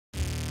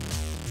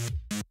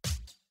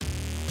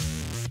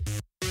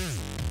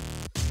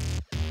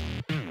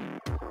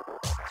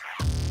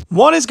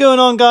What is going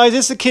on, guys?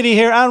 It's the Kiddie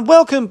here and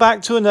welcome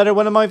back to another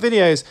one of my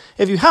videos.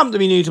 If you happen to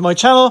be new to my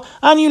channel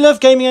and you love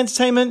gaming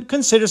entertainment,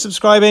 consider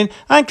subscribing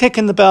and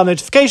clicking the bell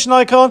notification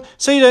icon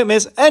so you don't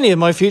miss any of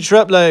my future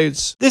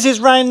uploads. This is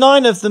round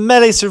 9 of the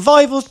Melee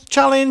Survival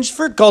Challenge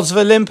for Gods of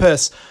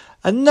Olympus.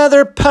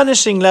 Another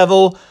punishing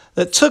level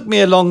that took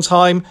me a long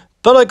time,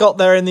 but I got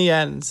there in the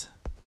end.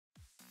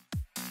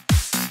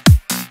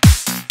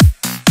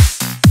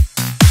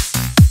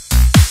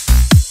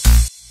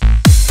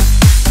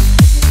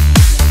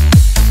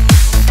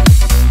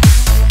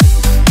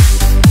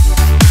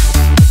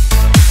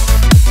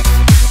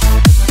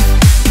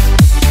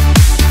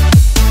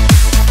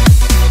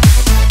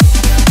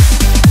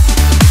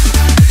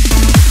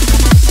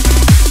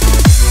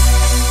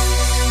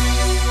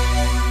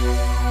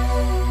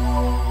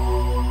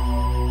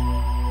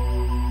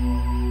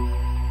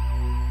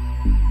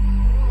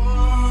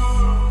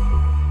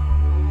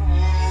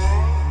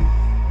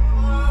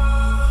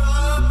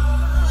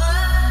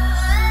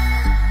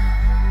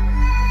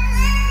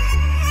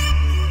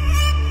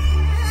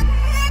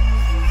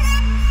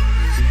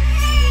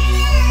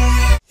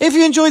 If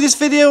you enjoyed this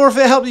video or if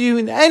it helped you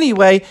in any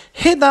way,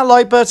 hit that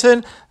like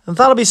button and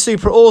that'll be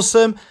super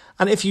awesome.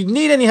 And if you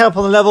need any help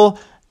on the level,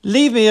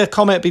 leave me a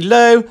comment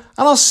below and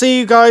I'll see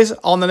you guys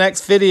on the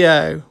next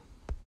video.